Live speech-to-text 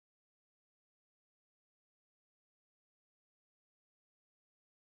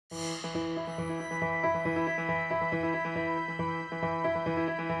We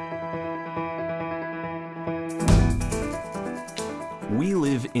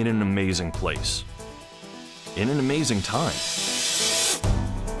live in an amazing place, in an amazing time.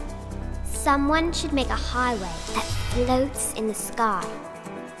 Someone should make a highway that floats in the sky.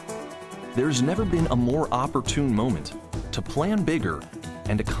 There's never been a more opportune moment to plan bigger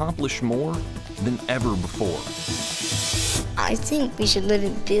and accomplish more than ever before. I think we should live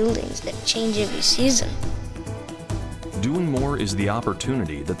in buildings that change every season. Doing more is the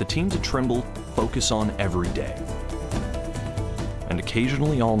opportunity that the teams at Trimble focus on every day, and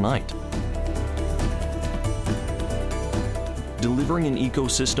occasionally all night. Delivering an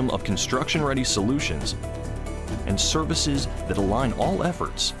ecosystem of construction-ready solutions and services that align all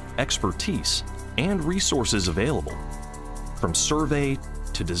efforts, expertise, and resources available, from survey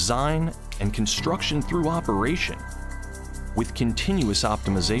to design and construction through operation, with continuous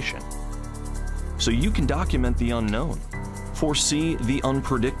optimization. So you can document the unknown, foresee the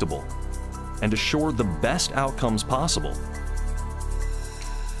unpredictable, and assure the best outcomes possible.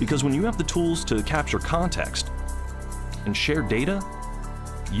 Because when you have the tools to capture context and share data,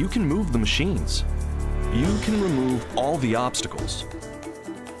 you can move the machines. You can remove all the obstacles.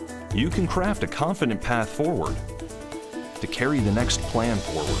 You can craft a confident path forward to carry the next plan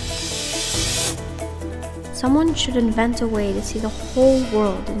forward. Someone should invent a way to see the whole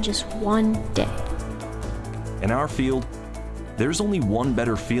world in just one day. In our field, there's only one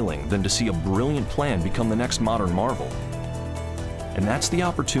better feeling than to see a brilliant plan become the next modern marvel. And that's the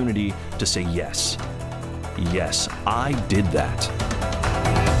opportunity to say yes. Yes, I did that.